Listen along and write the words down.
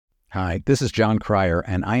Hi, this is John Cryer,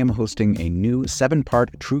 and I am hosting a new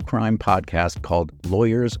 7-part true crime podcast called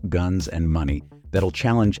Lawyers, Guns, and Money that'll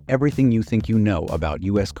challenge everything you think you know about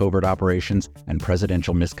U.S. covert operations and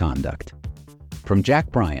presidential misconduct. From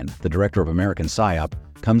Jack Bryan, the director of American PSYOP,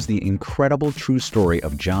 comes the incredible true story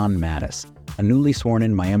of John Mattis, a newly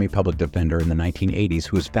sworn-in Miami public defender in the 1980s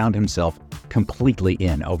who has found himself completely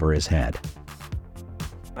in over his head.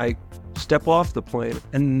 I step off the plane,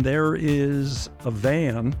 and there is a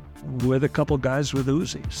van with a couple guys with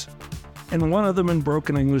Uzis. And one of them in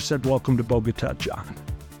broken English said, "Welcome to Bogota, John."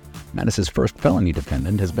 Mattis's first felony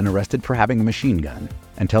defendant has been arrested for having a machine gun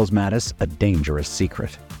and tells Mattis a dangerous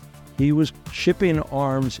secret. He was shipping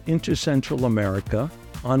arms into Central America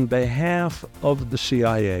on behalf of the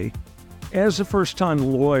CIA. As a first-time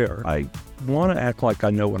lawyer, I want to act like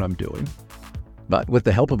I know what I'm doing. But with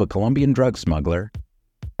the help of a Colombian drug smuggler,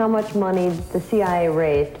 how much money the CIA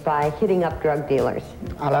raised by hitting up drug dealers?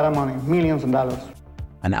 A lot of money, millions of dollars.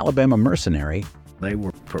 An Alabama mercenary, they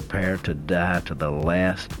were prepared to die to the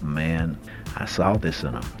last man. I saw this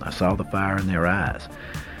in them. I saw the fire in their eyes.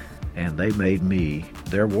 And they made me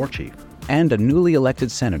their war chief. and a newly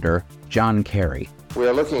elected Senator, John Kerry. We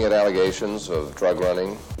are looking at allegations of drug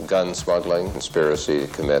running, gun smuggling, conspiracy to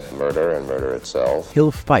commit murder and murder itself.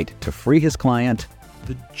 He'll fight to free his client.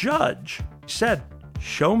 The judge said,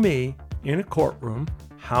 "Show me in a courtroom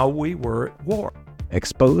how we were at war."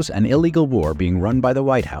 Expose an illegal war being run by the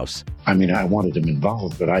White House. I mean, I wanted him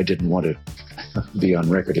involved, but I didn't want to be on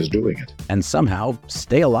record as doing it. And somehow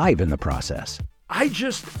stay alive in the process. I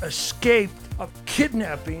just escaped a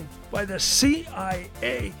kidnapping by the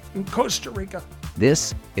CIA in Costa Rica.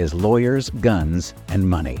 This is Lawyers, Guns, and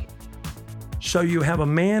Money. So you have a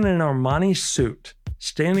man in an Armani suit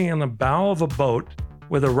standing on the bow of a boat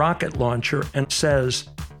with a rocket launcher and says,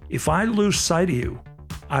 "If I lose sight of you,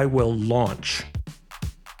 I will launch.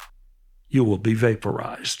 You will be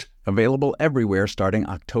vaporized." Available everywhere starting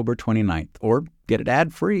October 29th, or get it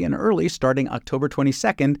ad-free and early starting October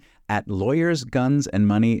 22nd at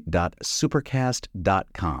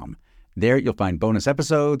lawyersgunsandmoney.supercast.com. There you'll find bonus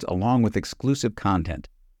episodes along with exclusive content.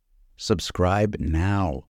 Subscribe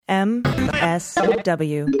now.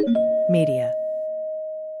 MSW Media.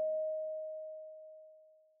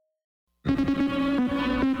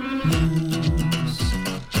 News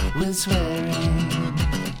with swearing.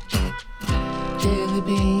 Daily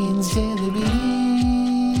beans, daily beans.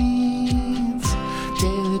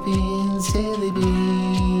 Daily beans, daily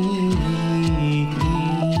beans.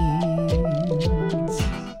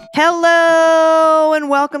 Hello and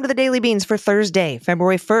welcome to the Daily Beans for Thursday,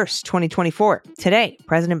 February 1st, 2024. Today,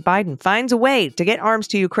 President Biden finds a way to get arms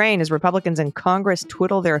to Ukraine as Republicans in Congress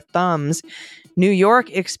twiddle their thumbs. New York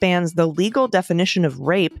expands the legal definition of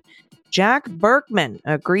rape. Jack Berkman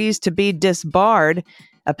agrees to be disbarred.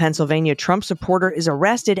 A Pennsylvania Trump supporter is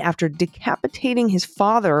arrested after decapitating his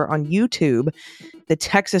father on YouTube. The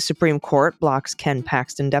Texas Supreme Court blocks Ken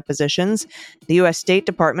Paxton depositions. The U.S. State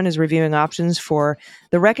Department is reviewing options for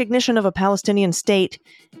the recognition of a Palestinian state,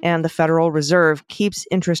 and the Federal Reserve keeps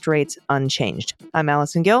interest rates unchanged. I'm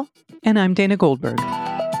Allison Gill. And I'm Dana Goldberg.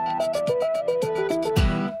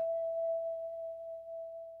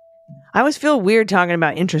 I always feel weird talking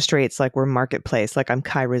about interest rates like we're marketplace, like I'm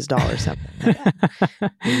Kai Rizdal or something.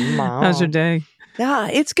 How's your day? Yeah,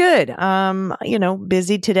 it's good.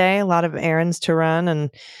 Busy today, a lot of errands to run and,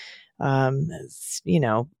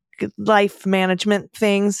 life management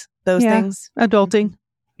things, those things. Adulting,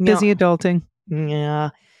 busy adulting. Yeah.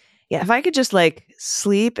 Yeah. If I could just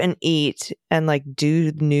sleep and eat and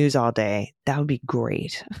do news all day, that would be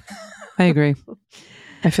great. I agree.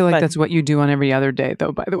 I feel like that's what you do on every other day,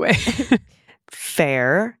 though, by the way.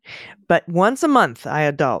 Fair. But once a month, I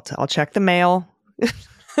adult. I'll check the mail.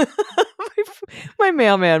 My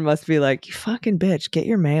mailman must be like, "You fucking bitch, get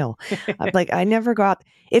your mail." I'm like, I never got,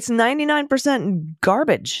 it's 99%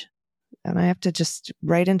 garbage. And I have to just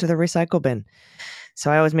write into the recycle bin.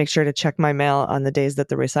 So I always make sure to check my mail on the days that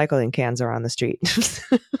the recycling cans are on the street.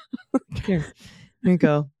 Here you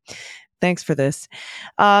go. Thanks for this.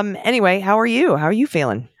 Anyway, how are you? How are you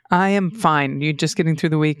feeling? I am fine. You're just getting through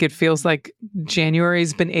the week. It feels like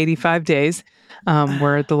January's been 85 days.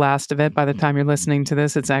 We're at the last of it. By the time you're listening to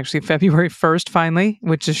this, it's actually February 1st finally,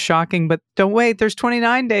 which is shocking. But don't wait, there's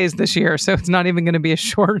 29 days this year. So it's not even going to be as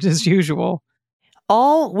short as usual.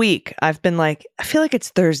 All week, I've been I feel like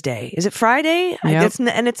it's Thursday. Is it Friday? Yep.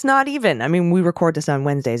 And it's not even. I mean, we record this on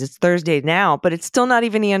Wednesdays. It's Thursday now, but it's still not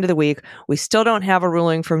even the end of the week. We still don't have a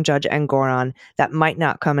ruling from Judge Engoron. That might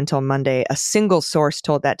not come until Monday. A single source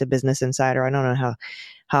told that to Business Insider. I don't know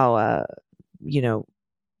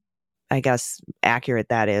I guess, accurate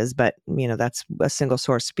that is, but that's a single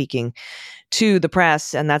source speaking to the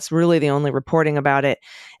press, and that's really the only reporting about it.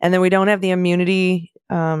 And then we don't have the immunity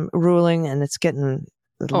ruling, and it's getting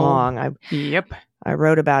long. Yep. I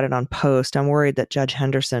wrote about it on Post. I'm worried that Judge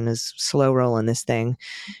Henderson is slow rolling this thing,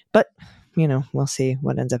 but we'll see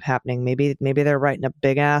what ends up happening. Maybe they're writing a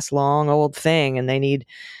big ass long old thing, and they need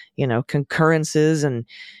concurrences and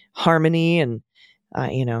harmony, and I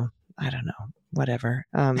don't know. Whatever.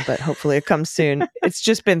 But hopefully it comes soon. It's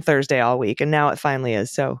just been Thursday all week, and now it finally is.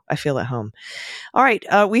 So I feel at home. All right.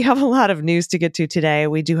 We have a lot of news to get to today.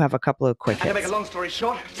 We do have a couple of quick hits. To make a long story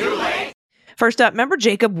short, too late. First up, remember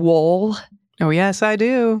Jacob Wohl? Oh, yes, I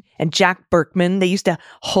do. And Jack Berkman. They used to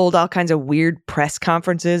hold all kinds of weird press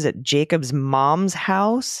conferences at Jacob's mom's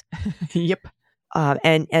house. Yep.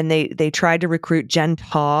 And they tried to recruit Jen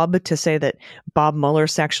Taub to say that Bob Mueller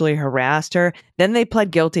sexually harassed her. Then they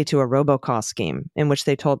pled guilty to a robocall scheme in which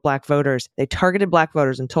they targeted black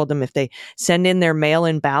voters and told them if they send in their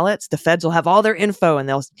mail-in ballots, the feds will have all their info and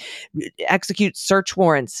they'll execute search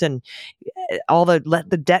warrants and let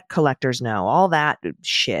the debt collectors know, all that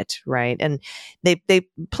shit, right? And they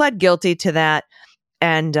pled guilty to that.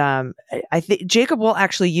 And I think Jacob Wohl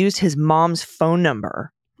actually used his mom's phone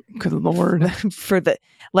number. Good Lord. For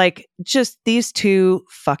just these two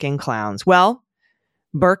fucking clowns. Well,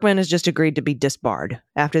 Berkman has just agreed to be disbarred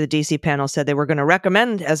after the DC panel said they were going to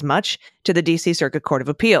recommend as much to the DC Circuit Court of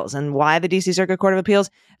Appeals. And why the DC Circuit Court of Appeals?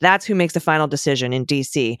 That's who makes the final decision in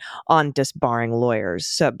DC on disbarring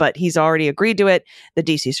lawyers. But he's already agreed to it. The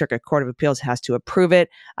DC Circuit Court of Appeals has to approve it.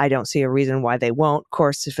 I don't see a reason why they won't. Of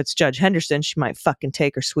course, if it's Judge Henderson, she might fucking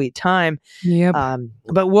take her sweet time. Yep.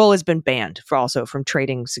 But Wohl has been banned from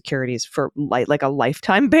trading securities for like a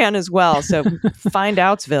lifetime ban as well. So find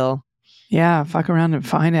Outsville. Yeah, fuck around and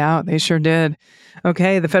find out. They sure did.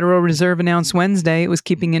 Okay, the Federal Reserve announced Wednesday it was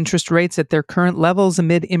keeping interest rates at their current levels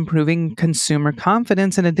amid improving consumer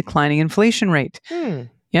confidence and a declining inflation rate.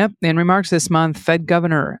 Yep. In remarks this month, Fed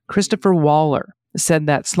Governor Christopher Waller said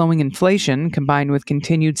that slowing inflation combined with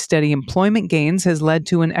continued steady employment gains has led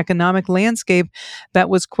to an economic landscape that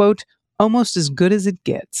was, quote, almost as good as it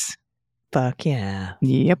gets. Fuck yeah.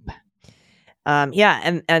 Yep.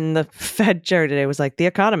 Yeah, and the Fed chair today was like, the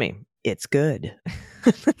economy, it's good.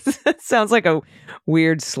 Sounds like a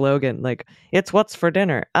weird slogan, like it's what's for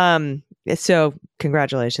dinner. So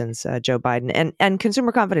congratulations, Joe Biden. And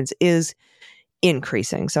consumer confidence is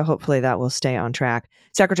increasing. So hopefully that will stay on track.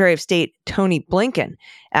 Secretary of State Tony Blinken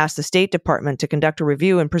asked the State Department to conduct a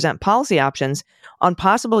review and present policy options on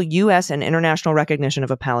possible U.S. and international recognition of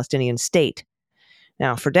a Palestinian state.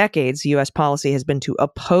 Now, for decades, U.S. policy has been to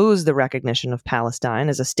oppose the recognition of Palestine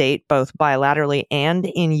as a state, both bilaterally and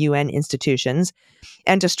in UN institutions,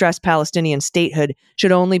 and to stress Palestinian statehood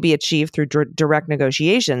should only be achieved through direct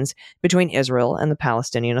negotiations between Israel and the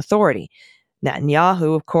Palestinian Authority.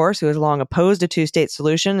 Netanyahu, of course, who has long opposed a two-state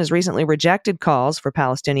solution, has recently rejected calls for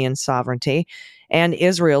Palestinian sovereignty, and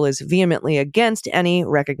Israel is vehemently against any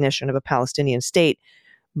recognition of a Palestinian state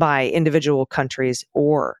by individual countries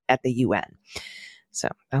or at the UN. So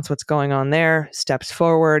that's what's going on there. Steps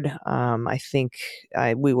forward. I think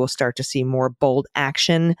we will start to see more bold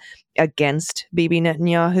action against Bibi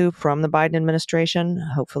Netanyahu from the Biden administration,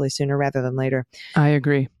 hopefully sooner rather than later. I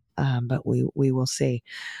agree. But we will see.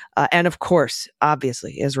 And of course,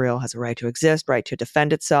 obviously, Israel has a right to exist, right to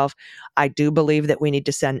defend itself. I do believe that we need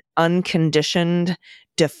to send unconditioned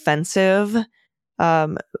defensive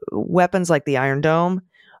weapons like the Iron Dome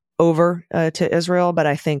over to Israel. But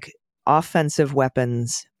I think offensive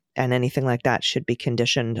weapons and anything like that should be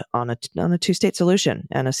conditioned on a two-state solution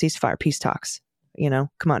and a ceasefire, peace talks.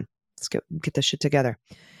 Come on, let's get this shit together.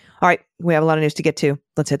 All right, we have a lot of news to get to.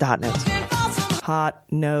 Let's hit the hot notes. Hot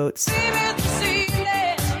notes.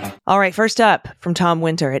 All right, first up from Tom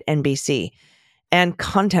Winter at NBC. And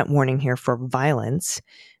content warning here for violence.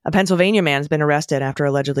 A Pennsylvania man's been arrested after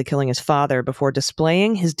allegedly killing his father before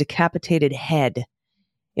displaying his decapitated head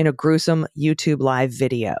in a gruesome YouTube live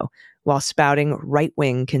video while spouting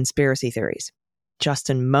right-wing conspiracy theories.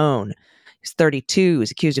 Justin Moan, who's 32, is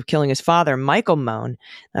accused of killing his father, Michael Moan.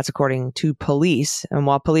 That's according to police. And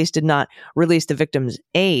while police did not release the victim's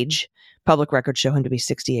age, public records show him to be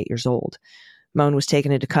 68 years old. Moan was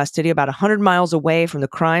taken into custody about 100 miles away from the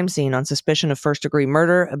crime scene on suspicion of first-degree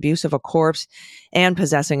murder, abuse of a corpse, and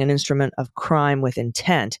possessing an instrument of crime with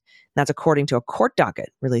intent. That's according to a court docket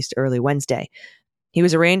released early Wednesday. He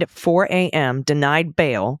was arraigned at 4 a.m., denied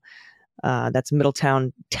bail. That's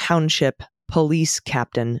Middletown Township Police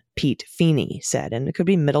Captain Pete Feeney said. And it could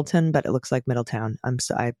be Middleton, but it looks like Middletown.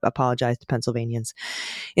 I apologize to Pennsylvanians.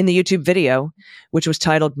 In the YouTube video, which was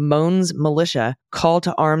titled Moan's Militia, Call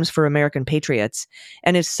to Arms for American Patriots,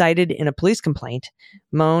 and is cited in a police complaint,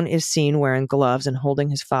 Moan is seen wearing gloves and holding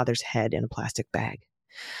his father's head in a plastic bag.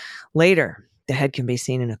 Later, the head can be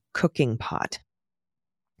seen in a cooking pot.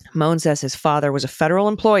 Moan says his father was a federal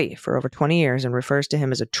employee for over 20 years and refers to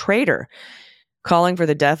him as a traitor, calling for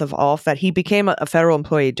the death of all he became a federal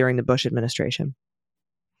employee during the Bush administration,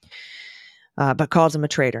 but calls him a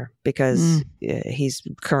traitor because he's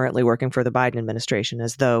currently working for the Biden administration,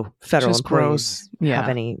 as though federal employees have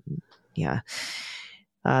any.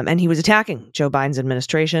 And he was attacking Joe Biden's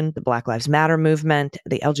administration, the Black Lives Matter movement,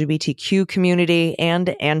 the LGBTQ community,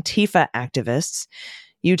 and Antifa activists.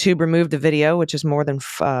 YouTube removed the video, which is more than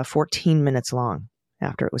 14 minutes long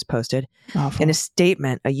after it was posted. Awful. In a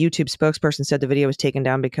statement, a YouTube spokesperson said the video was taken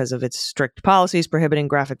down because of its strict policies prohibiting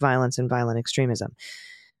graphic violence and violent extremism.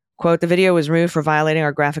 Quote, the video was removed for violating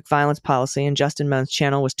our graphic violence policy, and Justin Moan's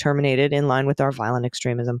channel was terminated in line with our violent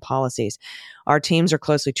extremism policies. Our teams are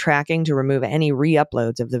closely tracking to remove any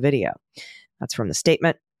re-uploads of the video. That's from the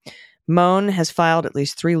statement. Moan has filed at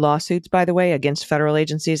least 3 lawsuits, by the way, against federal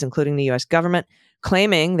agencies, including the U.S. government,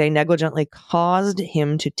 claiming they negligently caused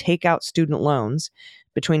him to take out student loans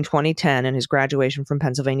between 2010 and his graduation from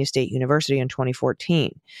Pennsylvania State University in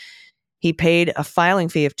 2014. He paid a filing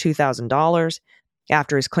fee of $2,000.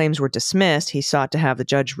 After his claims were dismissed, he sought to have the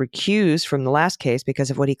judge recused from the last case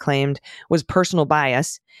because of what he claimed was personal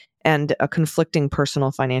bias and a conflicting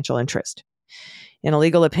personal financial interest. In a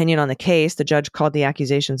legal opinion on the case, the judge called the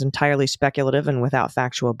accusations entirely speculative and without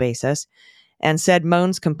factual basis, and said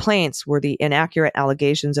Moan's complaints were the inaccurate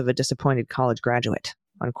allegations of a disappointed college graduate,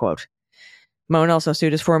 unquote. Moan also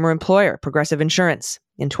sued his former employer, Progressive Insurance,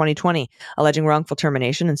 in 2020, alleging wrongful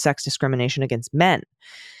termination and sex discrimination against men.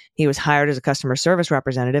 He was hired as a customer service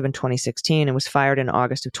representative in 2016 and was fired in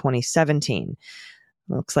August of 2017.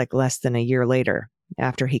 Looks like less than a year later,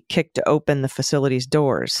 after he kicked open the facility's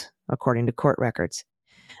doors, according to court records.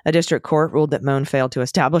 A district court ruled that Moan failed to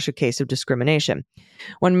establish a case of discrimination.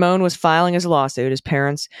 When Moan was filing his lawsuit, his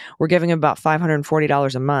parents were giving him about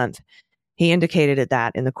 $540 a month. He indicated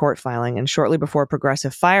that in the court filing, and shortly before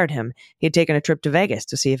Progressive fired him, he had taken a trip to Vegas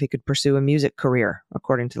to see if he could pursue a music career,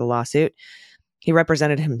 according to the lawsuit. He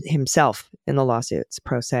represented himself in the lawsuits,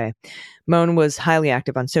 pro se. Moan was highly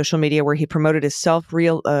active on social media, where he promoted his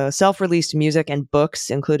self-released music and books,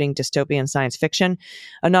 including dystopian science fiction.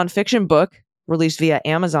 A nonfiction book released via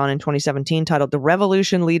Amazon in 2017 titled The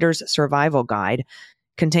Revolution Leader's Survival Guide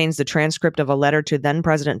contains the transcript of a letter to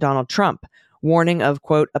then-President Donald Trump, warning of,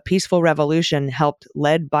 quote, a peaceful revolution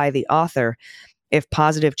led by the author if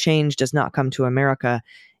positive change does not come to America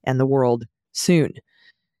and the world soon.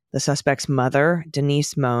 The suspect's mother,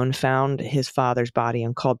 Denise Moan, found his father's body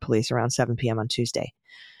and called police around 7 p.m. on Tuesday.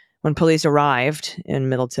 When police arrived in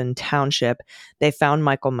Middleton Township, they found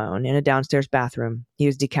Michael Moan in a downstairs bathroom. He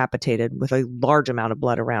was decapitated with a large amount of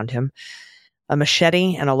blood around him. A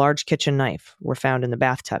machete and a large kitchen knife were found in the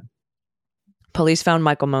bathtub. Police found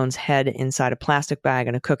Michael Moan's head inside a plastic bag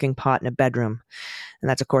in a cooking pot in a bedroom, and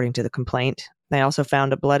that's according to the complaint. They also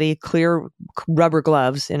found a bloody, clear rubber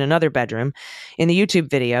gloves in another bedroom. In the YouTube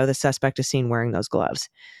video, the suspect is seen wearing those gloves.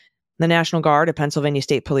 The National Guard and Pennsylvania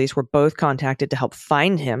State Police were both contacted to help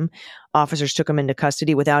find him. Officers took him into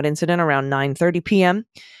custody without incident around 9:30 p.m.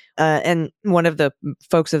 And one of the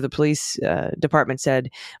folks of the police department said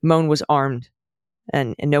Moan was armed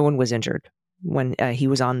and no one was injured when he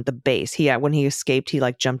was on the base. When he escaped, he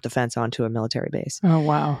jumped the fence onto a military base. Oh,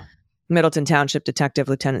 wow. Middleton Township Detective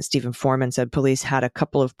Lieutenant Stephen Foreman said police had a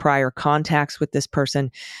couple of prior contacts with this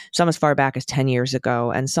person, some as far back as 10 years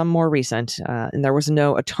ago and some more recent, and there was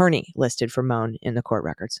no attorney listed for Moan in the court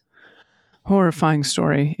records. Horrifying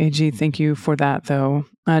story. AG, thank you for that, though.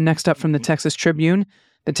 Next up from the Texas Tribune,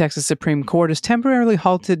 the Texas Supreme Court has temporarily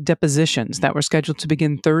halted depositions that were scheduled to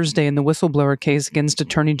begin Thursday in the whistleblower case against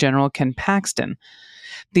Attorney General Ken Paxton.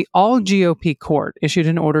 The all-GOP court issued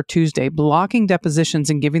an order Tuesday blocking depositions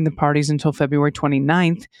and giving the parties until February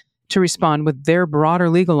 29th to respond with their broader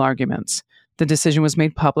legal arguments. The decision was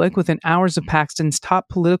made public within hours of Paxton's top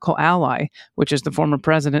political ally, which is the former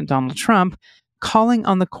president, Donald Trump, calling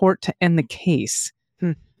on the court to end the case.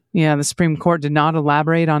 Yeah, the Supreme Court did not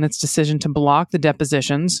elaborate on its decision to block the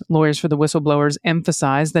depositions. Lawyers for the whistleblowers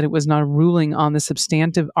emphasized that it was not a ruling on the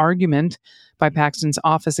substantive argument by Paxton's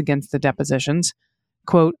office against the depositions.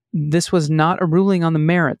 Quote, this was not a ruling on the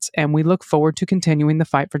merits, and we look forward to continuing the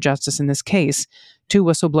fight for justice in this case, Two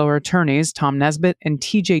whistleblower attorneys, Tom Nesbitt and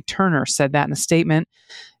TJ Turner, said that in a statement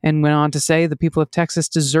and went on to say the people of Texas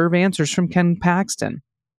deserve answers from Ken Paxton.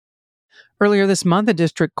 Earlier this month, a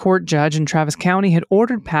district court judge in Travis County had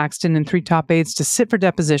ordered Paxton and 3 top aides to sit for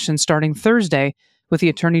deposition starting Thursday with the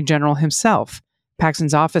attorney general himself.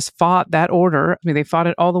 Paxton's office fought that order. They fought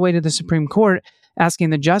it all the way to the Supreme Court,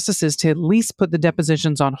 asking the justices to at least put the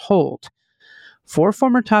depositions on hold. 4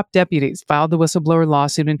 former top deputies filed the whistleblower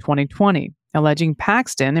lawsuit in 2020, alleging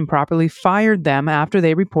Paxton improperly fired them after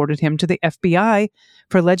they reported him to the FBI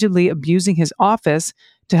for allegedly abusing his office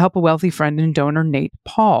to help a wealthy friend and donor, Nate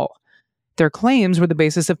Paul. Their claims were the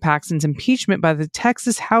basis of Paxton's impeachment by the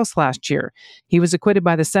Texas House last year. He was acquitted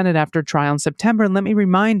by the Senate after a trial in September. And let me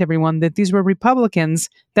remind everyone that these were Republicans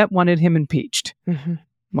that wanted him impeached. It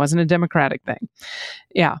wasn't a Democratic thing.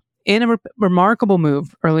 Yeah. In a remarkable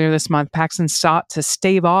move earlier this month, Paxton sought to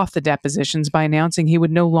stave off the depositions by announcing he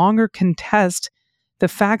would no longer contest the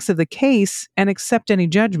facts of the case and accept any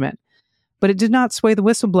judgment. But it did not sway the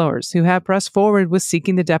whistleblowers who have pressed forward with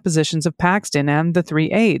seeking the depositions of Paxton and the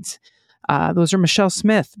 3 aides. Those are Michelle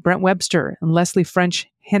Smith, Brent Webster, and Leslie French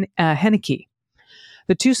Henneke.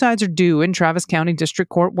 The 2 sides are due in Travis County District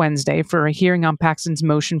Court Wednesday for a hearing on Paxton's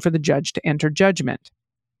motion for the judge to enter judgment.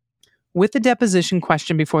 With the deposition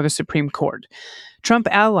question before the Supreme Court, Trump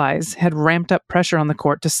allies had ramped up pressure on the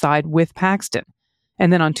court to side with Paxton.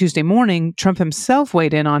 And then on Tuesday morning, Trump himself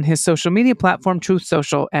weighed in on his social media platform, Truth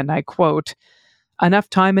Social, and I quote, "Enough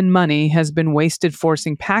time and money has been wasted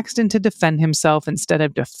forcing Paxton to defend himself instead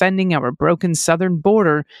of defending our broken southern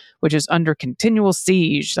border, which is under continual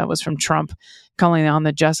siege." That was from Trump, calling on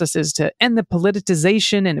the justices to end the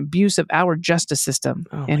politicization and abuse of our justice system.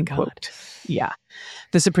 Oh, end my quote. God. Yeah.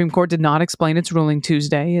 The Supreme Court did not explain its ruling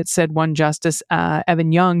Tuesday. It said one justice,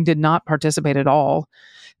 Evan Young, did not participate at all.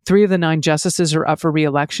 3 of the 9 justices are up for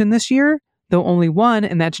re-election this year, though only one,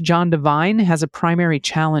 and that's John Devine, has a primary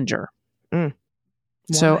challenger.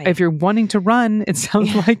 So if you're wanting to run, it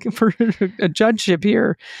sounds like for a judgeship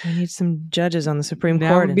here, We need some judges on the Supreme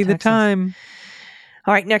now Court. would be in the Texas. time.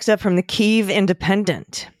 All right, next up from the Kyiv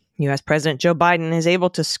Independent. U.S. President Joe Biden is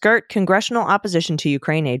able to skirt congressional opposition to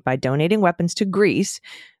Ukraine aid by donating weapons to Greece,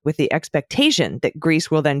 with the expectation that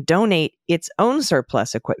Greece will then donate its own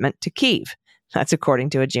surplus equipment to Kyiv. That's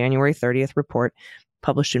according to a January 30th report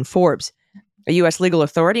published in Forbes. A U.S. legal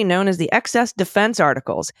authority known as the Excess Defense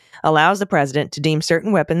Articles allows the president to deem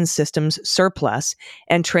certain weapons systems surplus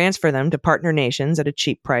and transfer them to partner nations at a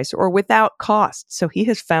cheap price or without cost. So he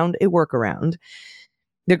has found a workaround.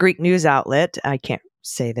 The Greek news outlet, I can't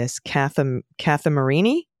say this,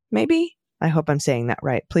 Kathimerini, maybe? I hope I'm saying that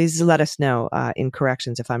right. Please let us know in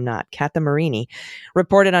corrections if I'm not. Kathimerini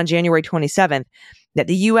reported on January 27th that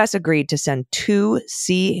the U.S. agreed to send 2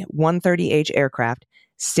 C-130H aircraft,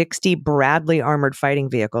 60 Bradley armored fighting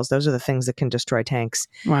vehicles, those are the things that can destroy tanks,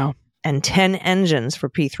 Wow. and 10 engines for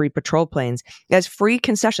P-3 patrol planes as free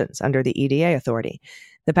concessions under the EDA authority.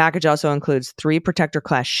 The package also includes 3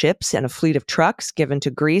 Protector-class ships and a fleet of trucks given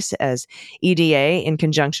to Greece as EDA in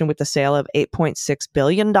conjunction with the sale of $8.6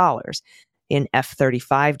 billion in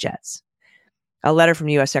F-35 jets. A letter from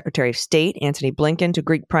U.S. Secretary of State Antony Blinken to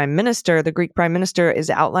Greek Prime Minister. The Greek Prime Minister is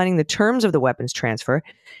outlining the terms of the weapons transfer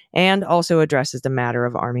and also addresses the matter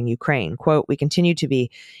of arming Ukraine. Quote, "We continue to be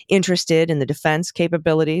interested in the defense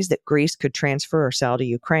capabilities that Greece could transfer or sell to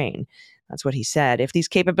Ukraine." That's what he said. "If these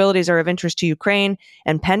capabilities are of interest to Ukraine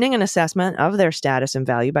and pending an assessment of their status and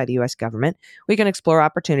value by the U.S. government, we can explore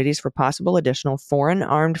opportunities for possible additional foreign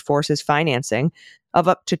armed forces financing of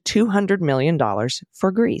up to $200 million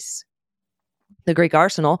for Greece." The Greek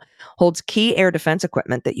arsenal holds key air defense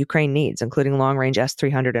equipment that Ukraine needs, including long-range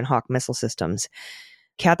S-300 and Hawk missile systems.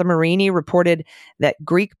 Kathimerini reported that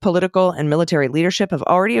Greek political and military leadership have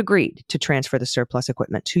already agreed to transfer the surplus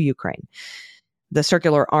equipment to Ukraine. The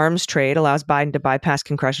circular arms trade allows Biden to bypass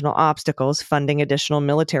congressional obstacles, funding additional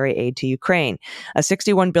military aid to Ukraine. A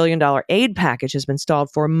 $61 billion aid package has been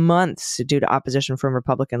stalled for months due to opposition from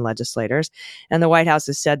Republican legislators. And the White House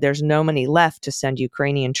has said there's no money left to send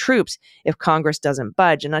Ukrainian troops if Congress doesn't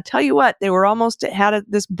budge. And I tell you what, they were almost had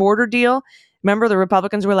this border deal. Remember, the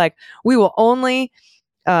Republicans were like, we will only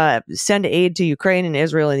send aid to Ukraine and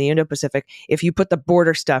Israel and the Indo-Pacific if you put the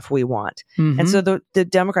border stuff we want. And so the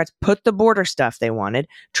Democrats put the border stuff they wanted.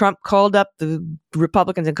 Trump called up the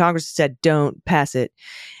Republicans in Congress and said, don't pass it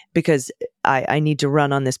because I need to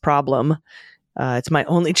run on this problem. It's my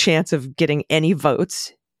only chance of getting any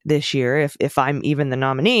votes this year if I'm even the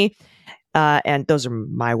nominee. And those are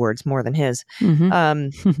my words more than his.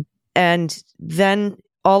 And then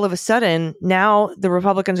all of a sudden, now the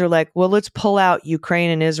Republicans are like, well, let's pull out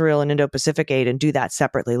Ukraine and Israel and Indo-Pacific aid and do that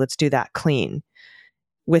separately. Let's do that clean.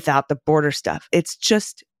 without the border stuff. It's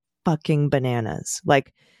just fucking bananas.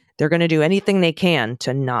 Like, they're going to do anything they can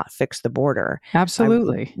to not fix the border.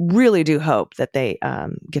 Absolutely. I really do hope that they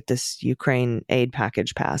get this Ukraine aid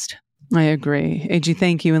package passed. I agree. AG,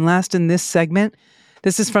 thank you. And last in this segment,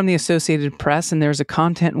 this is from the Associated Press, and there's a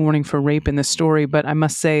content warning for rape in the story, but I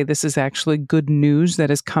must say this is actually good news that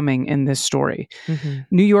is coming in this story. Mm-hmm.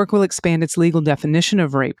 New York will expand its legal definition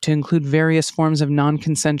of rape to include various forms of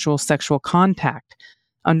non-consensual sexual contact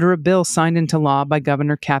under a bill signed into law by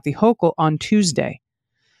Governor Kathy Hochul on Tuesday.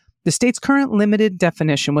 The state's current limited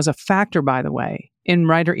definition was a factor, by the way, in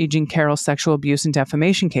writer E. Jean Carroll's sexual abuse and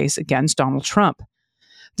defamation case against Donald Trump.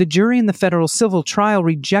 The jury in the federal civil trial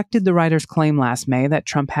rejected the writer's claim last May that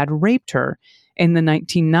Trump had raped her in the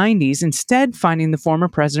 1990s, instead finding the former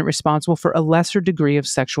president responsible for a lesser degree of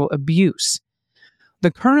sexual abuse.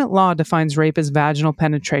 The current law defines rape as vaginal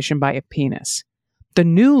penetration by a penis. The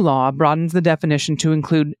new law broadens the definition to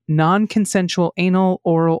include non-consensual anal,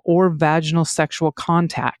 oral, or vaginal sexual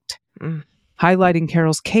contact. Highlighting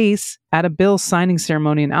Carroll's case at a bill signing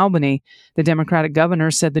ceremony in Albany, the Democratic governor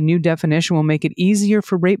said the new definition will make it easier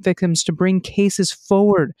for rape victims to bring cases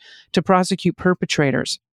forward to prosecute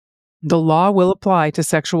perpetrators. The law will apply to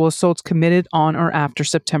sexual assaults committed on or after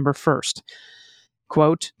September 1st.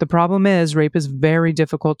 Quote, the problem is rape is very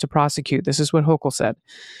difficult to prosecute. This is what Hochul said.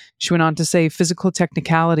 She went on to say physical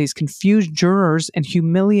technicalities confuse jurors and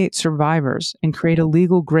humiliate survivors and create a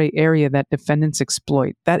legal gray area that defendants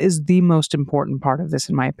exploit. That is the most important part of this,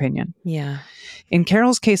 in my opinion. Yeah. In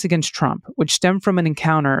Carroll's case against Trump, which stemmed from an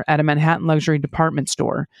encounter at a Manhattan luxury department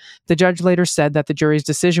store, the judge later said that the jury's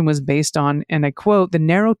decision was based on, and I quote, the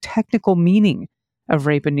narrow technical meaning of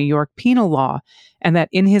rape in New York penal law, and that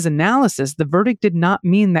in his analysis, the verdict did not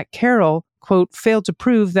mean that Carroll, quote, failed to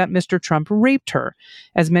prove that Mr. Trump raped her,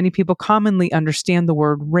 as many people commonly understand the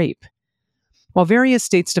word rape. While various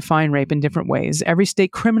states define rape in different ways, every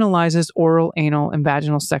state criminalizes oral, anal, and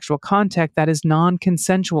vaginal sexual contact that is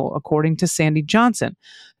non-consensual, according to Sandy Johnson,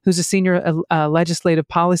 who's a senior legislative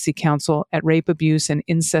policy counsel at Rape, Abuse, and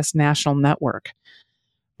Incest National Network.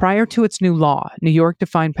 Prior to its new law, New York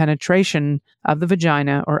defined penetration of the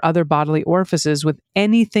vagina or other bodily orifices with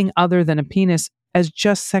anything other than a penis as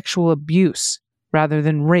just sexual abuse rather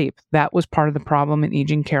than rape. That was part of the problem in E.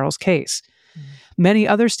 Jean Carroll's case. Many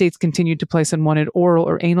other states continued to place unwanted oral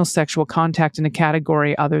or anal sexual contact in a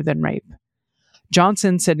category other than rape.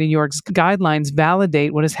 Johnson said New York's guidelines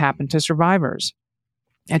validate what has happened to survivors.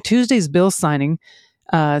 At Tuesday's bill signing,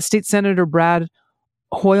 State Senator Brad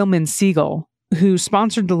Hoylman-Siegel, who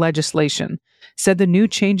sponsored the legislation, said the new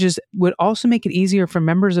changes would also make it easier for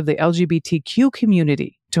members of the LGBTQ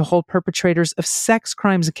community to hold perpetrators of sex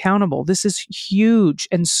crimes accountable. This is huge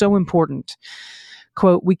and so important.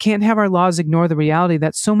 Quote, we can't have our laws ignore the reality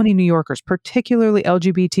that so many New Yorkers, particularly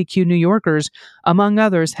LGBTQ New Yorkers, among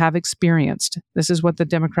others, have experienced. This is what the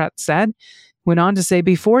Democrat said. Went on to say,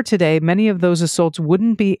 before today, many of those assaults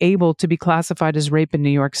wouldn't be able to be classified as rape in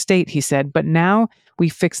New York State, he said, but now we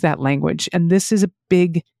fix that language. And this is a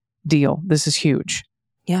big deal. This is huge.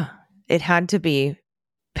 Yeah. It had to be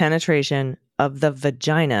penetration of the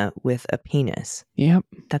vagina with a penis. Yep.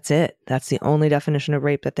 That's it. That's the only definition of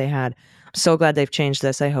rape that they had. I'm so glad they've changed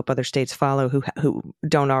this. I hope other states follow who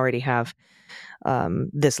don't already have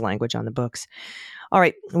this language on the books. All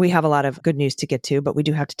right, we have a lot of good news to get to, but we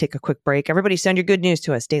do have to take a quick break. Everybody send your good news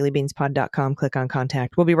to us, dailybeanspod.com. Click on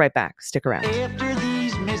contact. We'll be right back. Stick around. After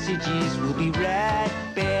these messages, we'll be right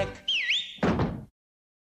back.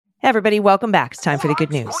 Hey everybody, welcome back. It's time for the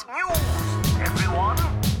good news. Good news, everyone.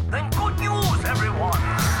 Then good news, everyone.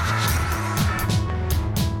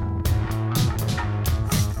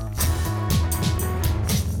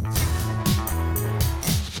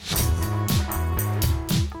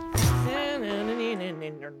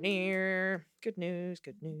 Good news,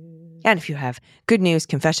 good news. And if you have good news,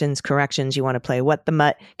 confessions, corrections, you want to play What the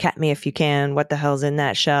Mutt, Cat Me If You Can, What the Hell's in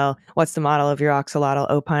That Shell, What's the Model of Your Oxalotl,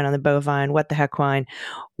 Opine on the Bovine, What the Heck Wine,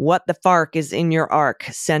 What the Fark is in Your Ark,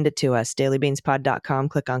 send it to us, dailybeanspod.com,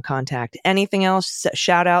 click on contact. Anything else,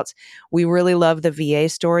 shout outs. We really love the VA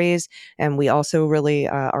stories, and we also really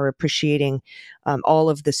are appreciating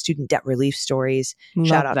all of the student debt relief stories.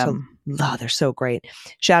 Shout out to they're so great.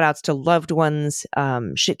 Shout outs to loved ones,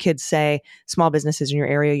 Shit Kids Say, small businesses in your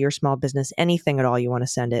area, your small business, anything at all you want to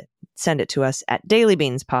send it to us at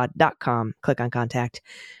dailybeanspod.com. Click on contact.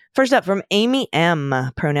 First up from Amy M,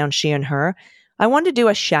 pronouns she and her. I wanted to do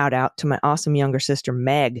a shout out to my awesome younger sister,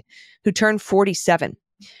 Meg, who turned 47.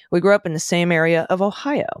 We grew up in the same area of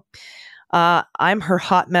Ohio. I'm her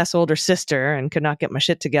hot mess older sister and could not get my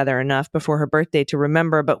shit together enough before her birthday to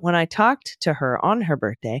remember. But when I talked to her on her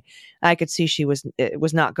birthday, I could see it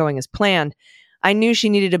was not going as planned. I knew she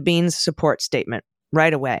needed a Beans support statement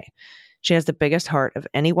right away. She has the biggest heart of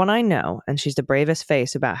anyone I know, and she's the bravest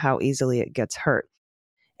face about how easily it gets hurt.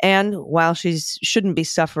 And while she shouldn't be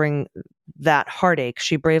suffering that heartache,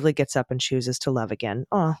 she bravely gets up and chooses to love again.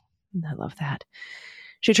 Oh, I love that.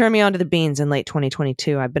 She turned me on to the Beans in late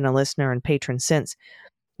 2022. I've been a listener and patron since.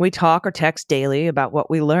 We talk or text daily about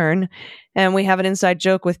what we learn, and we have an inside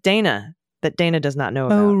joke with Dana that Dana does not know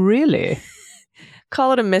about. Oh, really?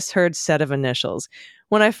 Call it a misheard set of initials.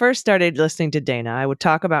 When I first started listening to Dana, I would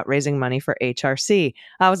talk about raising money for HRC.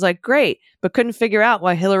 I was like, great, but couldn't figure out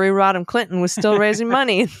why Hillary Rodham Clinton was still raising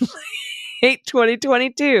money in late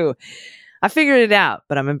 2022. I figured it out,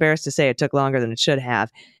 but I'm embarrassed to say it took longer than it should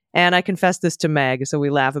have. And I confess this to Meg, so we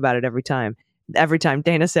laugh about it every time. Every time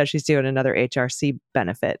Dana says she's doing another HRC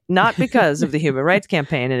benefit. Not because of the Human Rights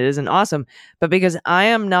Campaign, it isn't awesome, but because I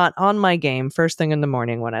am not on my game first thing in the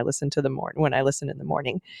morning when I listen in the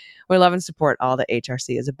morning. We love and support all that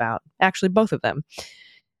HRC is about. Actually, both of them.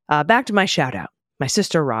 Back to my shout out. My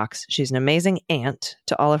sister rocks. She's an amazing aunt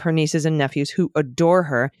to all of her nieces and nephews who adore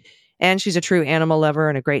her. And she's a true animal lover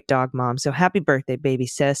and a great dog mom. So happy birthday, baby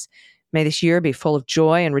sis. May this year be full of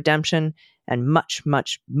joy and redemption and much,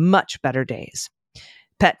 much, much better days.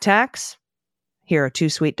 Pet tax. Here are two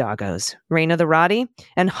sweet doggos, Raina the Rottie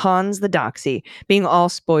and Hans the Doxy, being all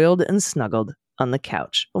spoiled and snuggled on the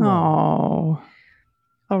couch. Oh,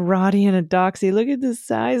 a Rottie and a Doxy. Look at the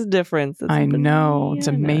size difference. I know. It's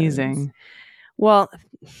amazing. Well,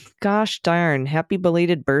 gosh darn. Happy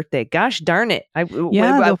belated birthday. Gosh darn it.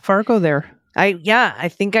 They'll Fargo there. I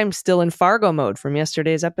think I'm still in Fargo mode from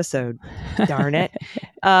yesterday's episode. Darn it.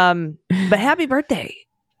 But happy birthday.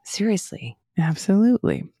 Seriously.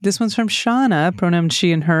 Absolutely. This one's from Shauna, pronoun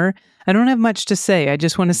she and her. I don't have much to say. I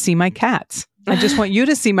just want to see my cats. I just want you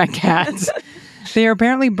to see my cats. They are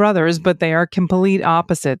apparently brothers, but they are complete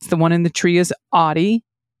opposites. The one in the tree is Audie,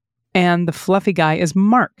 and the fluffy guy is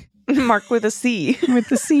Mark. Mark with a C. With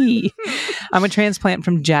the C. I'm a transplant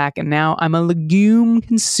from Jack, and now I'm a legume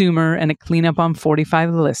consumer and a Cleanup on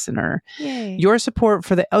 45 listener. Yay. Your support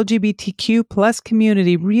for the LGBTQ plus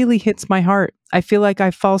community really hits my heart. I feel like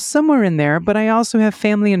I fall somewhere in there, but I also have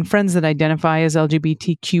family and friends that identify as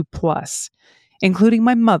LGBTQ plus, including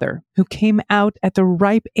my mother, who came out at the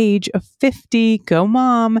ripe age of 50. Go,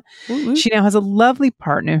 Mom. Ooh. She now has a lovely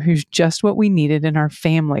partner who's just what we needed in our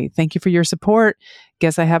family. Thank you for your support.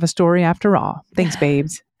 Guess I have a story after all. Thanks,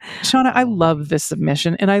 babes. Shauna, I love this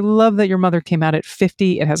submission, and I love that your mother came out at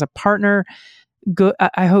 50 and has a partner. Good.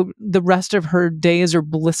 I hope the rest of her days are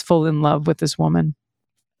blissful in love with this woman.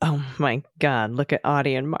 Oh my God. Look at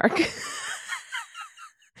Audie and Mark.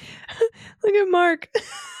 Look at Mark.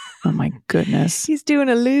 Oh my goodness. He's doing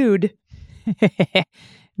a lewd. That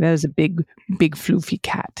is a big, big floofy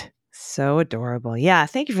cat. So adorable. Yeah,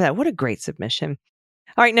 thank you for that. What a great submission.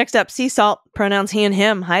 All right, next up, Sea Salt, pronouns he and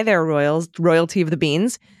him. Hi there, royalty of the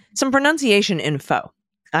beans. Some pronunciation info.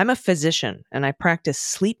 I'm a physician, and I practice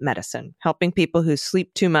sleep medicine, helping people who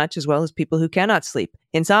sleep too much as well as people who cannot sleep.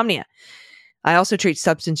 Insomnia. I also treat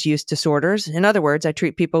substance use disorders. In other words, I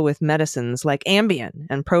treat people with medicines like Ambien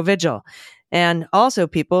and Provigil, and also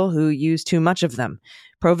people who use too much of them.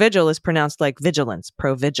 Provigil is pronounced like vigilance,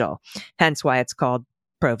 Provigil, hence why it's called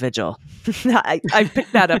Provigil. I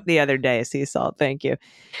picked that up the other day, Sea Salt. Thank you.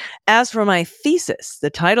 As for my thesis,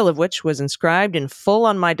 the title of which was inscribed in full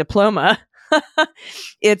on my diploma,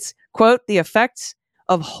 it's, quote, the effects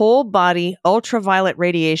of whole body ultraviolet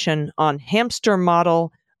radiation on hamster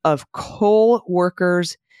model of coal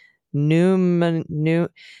workers' pneumoconiosis.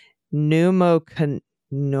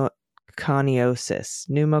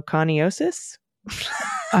 Pneumoconiosis?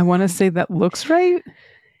 I want to say that looks right.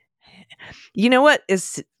 You know what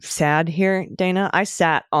is sad here, Dana? I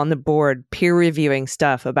sat on the board peer reviewing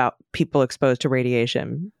stuff about people exposed to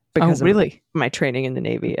radiation because of my training in the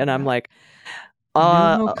Navy. And I'm like,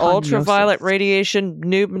 ultraviolet radiation,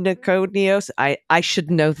 pneumoconiosis. I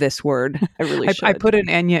should know this word. I really should. I put an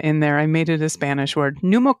Enya in there. I made it a Spanish word.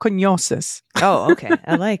 Pneumoconiosis. Oh, okay.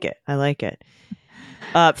 I like it.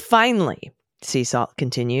 Finally, Sea Salt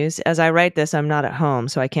continues, as I write this, I'm not at home,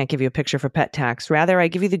 so I can't give you a picture for pet tax. Rather, I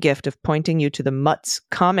give you the gift of pointing you to the Mutts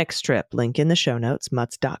comic strip, link in the show notes,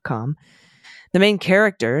 mutts.com. The main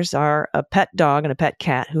characters are a pet dog and a pet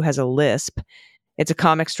cat who has a lisp. It's a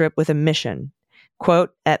comic strip with a mission.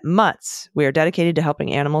 Quote, at Mutts, we are dedicated to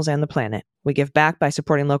helping animals and the planet. We give back by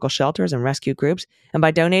supporting local shelters and rescue groups and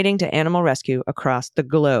by donating to animal rescue across the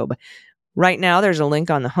globe. Right now, there's a link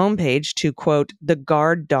on the homepage to, quote, the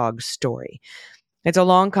guard dog story. It's a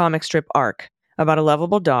long comic strip arc about a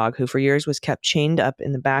lovable dog who for years was kept chained up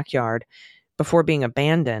in the backyard before being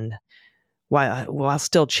abandoned while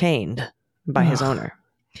still chained by his owner.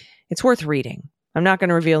 It's worth reading. I'm not going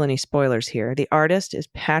to reveal any spoilers here. The artist is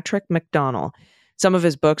Patrick McDonnell. Some of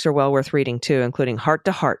his books are well worth reading too, including Heart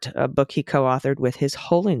to Heart, a book he co-authored with His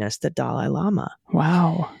Holiness the Dalai Lama.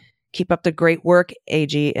 Wow. Keep up the great work,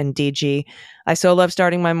 AG and DG. I so love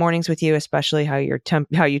starting my mornings with you, especially how you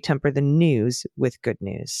temper the news with good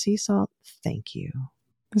news. Sea Salt, thank you.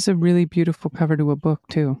 It's a really beautiful cover to a book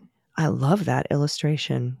too. I love that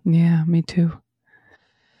illustration. Yeah, me too.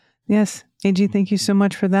 Yes. AG, thank you so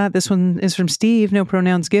much for that. This one is from Steve. No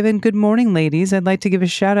pronouns given. Good morning, ladies. I'd like to give a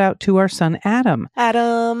shout out to our son, Adam.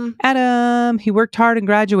 Adam. He worked hard and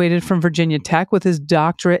graduated from Virginia Tech with his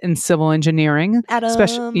doctorate in civil engineering.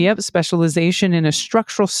 Specialization in a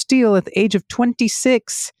structural steel at the age of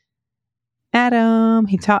 26. Adam.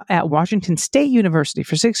 He taught at Washington State University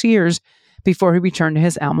for 6 years before he returned to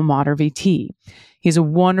his alma mater, VT. He's a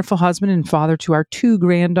wonderful husband and father to our 2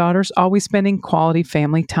 granddaughters, always spending quality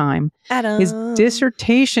family time. Adam. His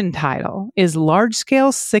dissertation title is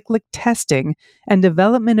Large-Scale Cyclic Testing and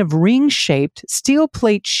Development of Ring-Shaped Steel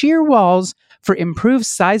Plate Shear Walls for Improved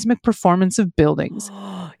Seismic Performance of Buildings.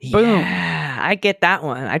 Boom. Yeah, I get that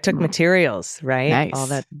one. I took materials, right? Nice. All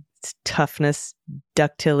that toughness,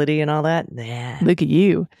 ductility, and all that. Yeah. Look at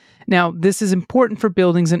you. Now, this is important for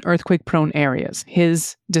buildings in earthquake-prone areas.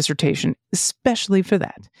 His dissertation, especially for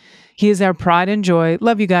that. He is our pride and joy.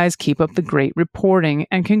 Love you guys. Keep up the great reporting.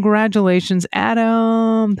 And congratulations,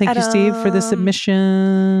 Adam. Thank you, Steve, for the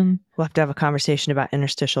submission. We'll have to have a conversation about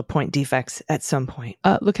interstitial point defects at some point.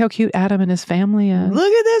 Look how cute Adam and his family is.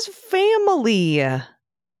 Look at this family.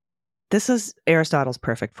 This is Aristotle's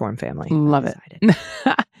perfect form family. Love it.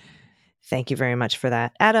 Thank you very much for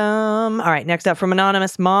that, Adam. All right, next up from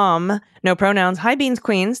Anonymous Mom. No pronouns. Hi, Beans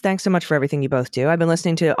Queens. Thanks so much for everything you both do. I've been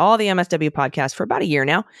listening to all the MSW podcasts for about a year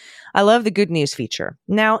now. I love the good news feature.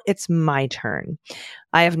 Now it's my turn.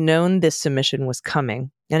 I have known this submission was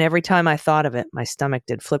coming, and every time I thought of it, my stomach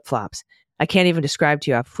did flip-flops. I can't even describe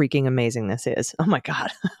to you how freaking amazing this is. Oh my God,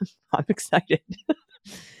 I'm excited.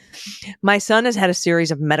 My son has had a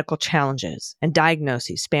series of medical challenges and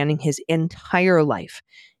diagnoses spanning his entire life.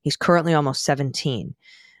 He's currently almost 17.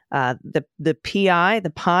 The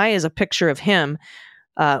pie is a picture of him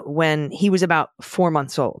when he was about 4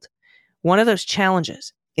 months old. One of those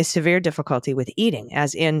challenges is severe difficulty with eating,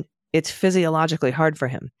 as in it's physiologically hard for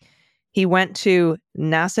him. He went to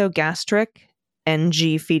nasogastric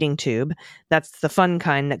NG feeding tube. That's the fun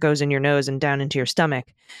kind that goes in your nose and down into your stomach.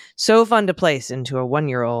 So fun to place into a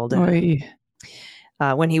 1-year-old.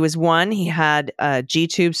 When he was 1, he had a G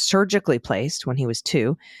tube surgically placed when he was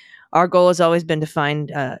 2. Our goal has always been for him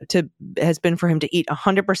to eat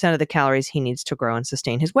 100% of the calories he needs to grow and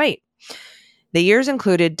sustain his weight. The years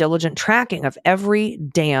included diligent tracking of every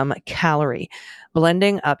damn calorie,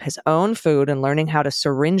 blending up his own food and learning how to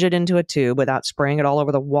syringe it into a tube without spraying it all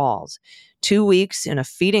over the walls. 2 weeks in a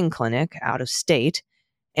feeding clinic out of state,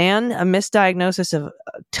 and a misdiagnosis of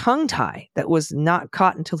tongue tie that was not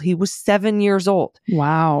caught until he was 7 years old.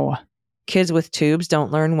 Wow. Kids with tubes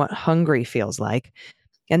don't learn what hungry feels like,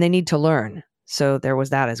 and they need to learn. So there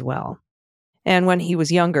was that as well. And when he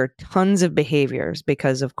was younger, tons of behaviors,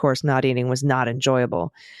 because of course not eating was not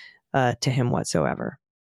enjoyable to him whatsoever.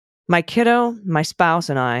 My kiddo, my spouse,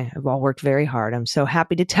 and I have all worked very hard. I'm so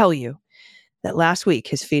happy to tell you that last week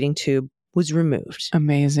his feeding tube was removed.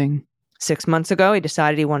 Amazing. 6 months ago, he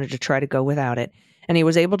decided he wanted to try to go without it, and he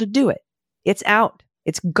was able to do it. It's out.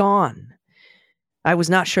 It's gone. I was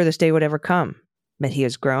not sure this day would ever come, but he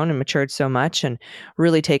has grown and matured so much and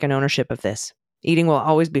really taken ownership of this. Eating will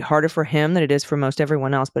always be harder for him than it is for most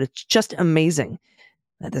everyone else, but it's just amazing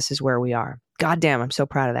that this is where we are. God damn, I'm so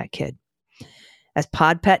proud of that kid. As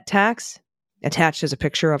pod pet tax, attached is a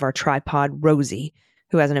picture of our tripod, Rosie,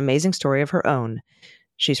 who has an amazing story of her own.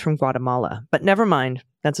 She's from Guatemala, but never mind.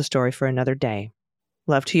 That's a story for another day.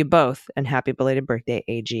 Love to you both, and happy belated birthday,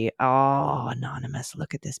 AG. Oh, Anonymous,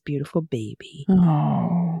 look at this beautiful baby.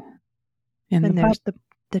 Oh. And there's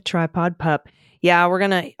the tripod pup. Yeah,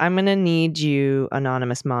 I'm gonna need you,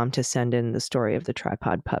 Anonymous Mom, to send in the story of the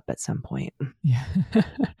tripod pup at some point. Yeah.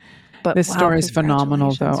 But this story is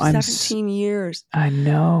phenomenal, though. 17 years. I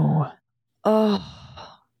know. Oh,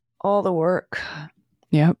 all the work.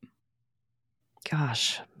 Yep.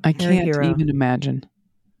 Gosh. I can't even imagine.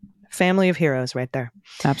 Family of heroes right there.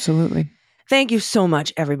 Absolutely. Thank you so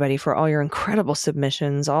much, everybody, for all your incredible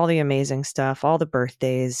submissions, all the amazing stuff, all the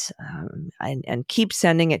birthdays, and keep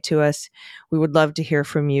sending it to us. We would love to hear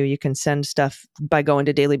from you. You can send stuff by going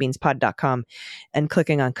to dailybeanspod.com and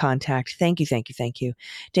clicking on contact. Thank you, thank you, thank you.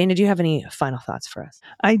 Dana, do you have any final thoughts for us?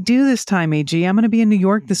 I do this time, AG. I'm going to be in New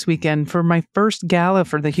York this weekend for my first gala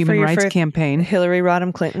for the Human Rights Campaign. Hillary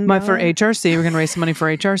Rodham Clinton. For HRC. We're going to raise some money for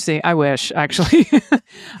HRC. I wish, actually.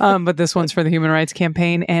 But this one's for the Human Rights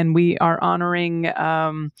Campaign. And we are honoring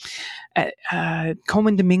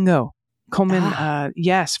Colman Domingo. Colman,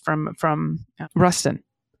 yes, from Rustin.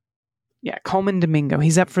 Yeah, Colman Domingo.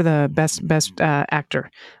 He's up for the best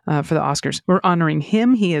actor for the Oscars. We're honoring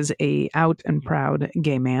him. He is a out and proud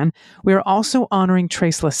gay man. We are also honoring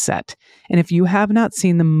Trace Lysette. And if you have not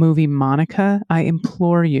seen the movie Monica, I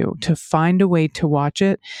implore you to find a way to watch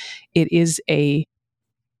it. It is a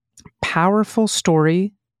powerful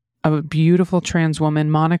story of a beautiful trans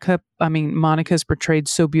woman. Monica is portrayed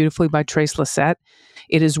so beautifully by Trace Lysette.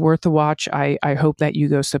 It is worth a watch. I hope that you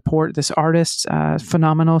go support this artist.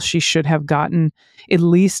 Phenomenal. She should have gotten at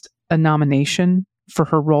least a nomination for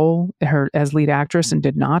her role as lead actress and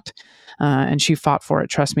did not. And she fought for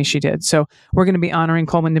it. Trust me, she did. So we're going to be honoring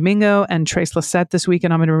Colman Domingo and Trace Lysette this week.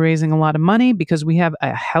 And I'm going to be raising a lot of money because we have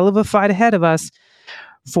a hell of a fight ahead of us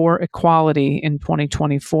for equality in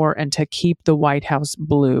 2024 and to keep the White House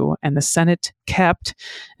blue and the Senate kept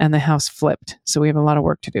and the House flipped. So we have a lot of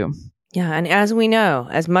work to do. Yeah. And as we know,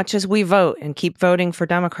 as much as we vote and keep voting for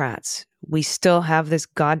Democrats, we still have this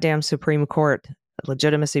goddamn Supreme Court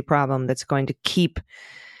legitimacy problem that's going to keep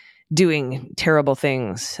doing terrible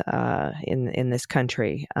things in this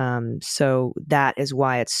country. So that is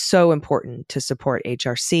why it's so important to support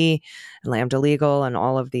HRC and Lambda Legal and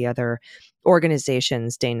all of the other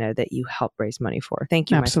organizations, Dana, that you help raise money for. Thank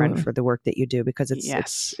you, Absolutely. my friend, for the work that you do, because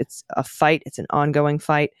it's a fight. It's an ongoing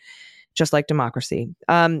fight, just like democracy.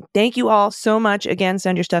 Thank you all so much. Again,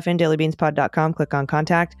 send your stuff in, dailybeanspod.com, click on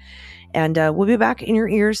contact, and we'll be back in your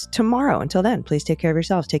ears tomorrow. Until then, please take care of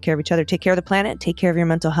yourselves, take care of each other, take care of the planet, take care of your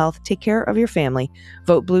mental health, take care of your family.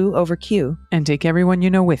 Vote blue over Q. And take everyone you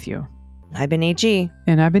know with you. I've been AG.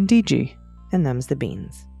 And I've been DG. And them's the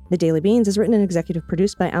beans. The Daily Beans is written and executive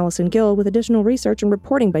produced by Allison Gill, with additional research and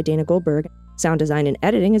reporting by Dana Goldberg. Sound design and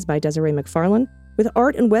editing is by Desiree McFarlane, with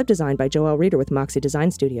art and web design by Joelle Reeder with Moxie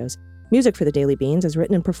Design Studios. Music for The Daily Beans is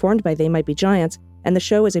written and performed by They Might Be Giants, and the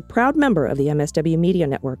show is a proud member of the MSW Media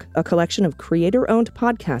Network, a collection of creator-owned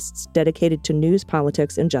podcasts dedicated to news,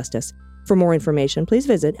 politics, and justice. For more information, please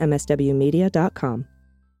visit mswmedia.com.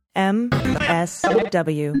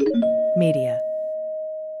 MSW Media.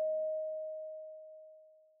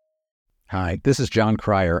 Hi, this is John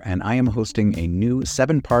Cryer, and I am hosting a new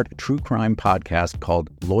 7-part true crime podcast called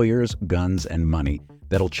Lawyers, Guns, and Money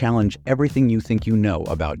that'll challenge everything you think you know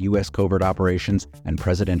about U.S. covert operations and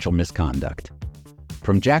presidential misconduct.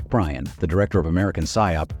 From Jack Bryan, the director of American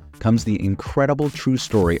PSYOP, comes the incredible true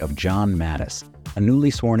story of John Mattis, a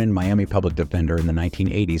newly sworn-in Miami public defender in the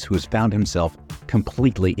 1980s who has found himself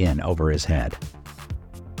completely in over his head.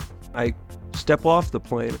 I step off the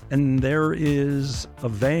plane, and there is a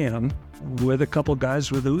van with a couple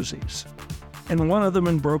guys with Uzis. And one of them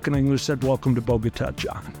in broken English said, "Welcome to Bogota,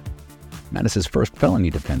 John." Mattis' first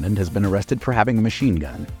felony defendant has been arrested for having a machine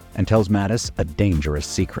gun and tells Mattis a dangerous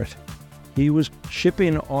secret. He was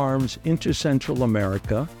shipping arms into Central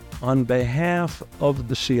America on behalf of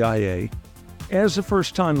the CIA. As a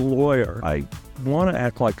first-time lawyer, I want to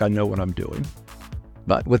act like I know what I'm doing.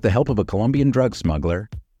 But with the help of a Colombian drug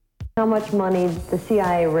smuggler, How much money the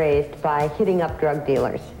CIA raised by hitting up drug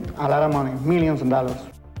dealers? A lot of money, millions of dollars.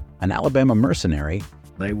 an Alabama mercenary,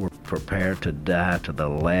 they were prepared to die to the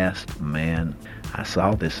last man. I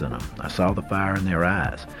saw this in them. I saw the fire in their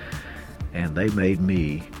eyes. And they made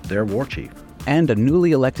me their war chief. and a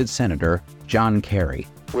newly elected Senator, John Kerry.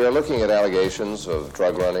 We are looking at allegations of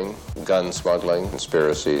drug running, gun smuggling,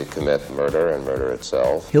 conspiracy to commit murder and murder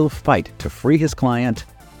itself. He'll fight to free his client.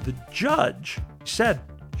 The judge said,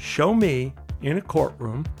 "Show me in a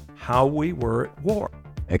courtroom how we were at war."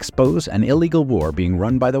 Expose an illegal war being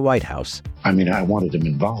run by the White House. I mean, I wanted him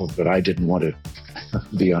involved, but I didn't want to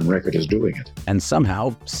be on record as doing it. And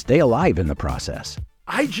somehow stay alive in the process.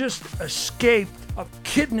 I just escaped a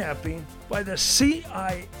kidnapping by the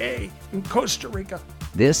CIA in Costa Rica.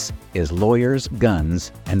 This is Lawyers,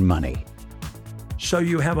 Guns, and Money. So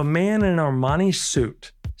you have a man in an Armani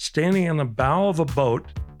suit standing on the bow of a boat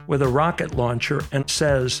with a rocket launcher and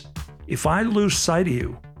says, "If I lose sight of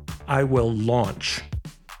you, I will launch.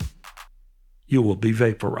 You will be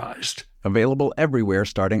vaporized." Available everywhere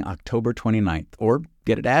starting October 29th, or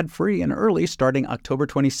get it ad-free and early starting October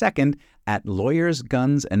 22nd at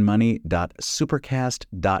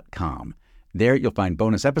lawyersgunsandmoney.supercast.com. There you'll find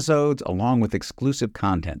bonus episodes along with exclusive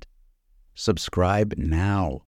content. Subscribe now.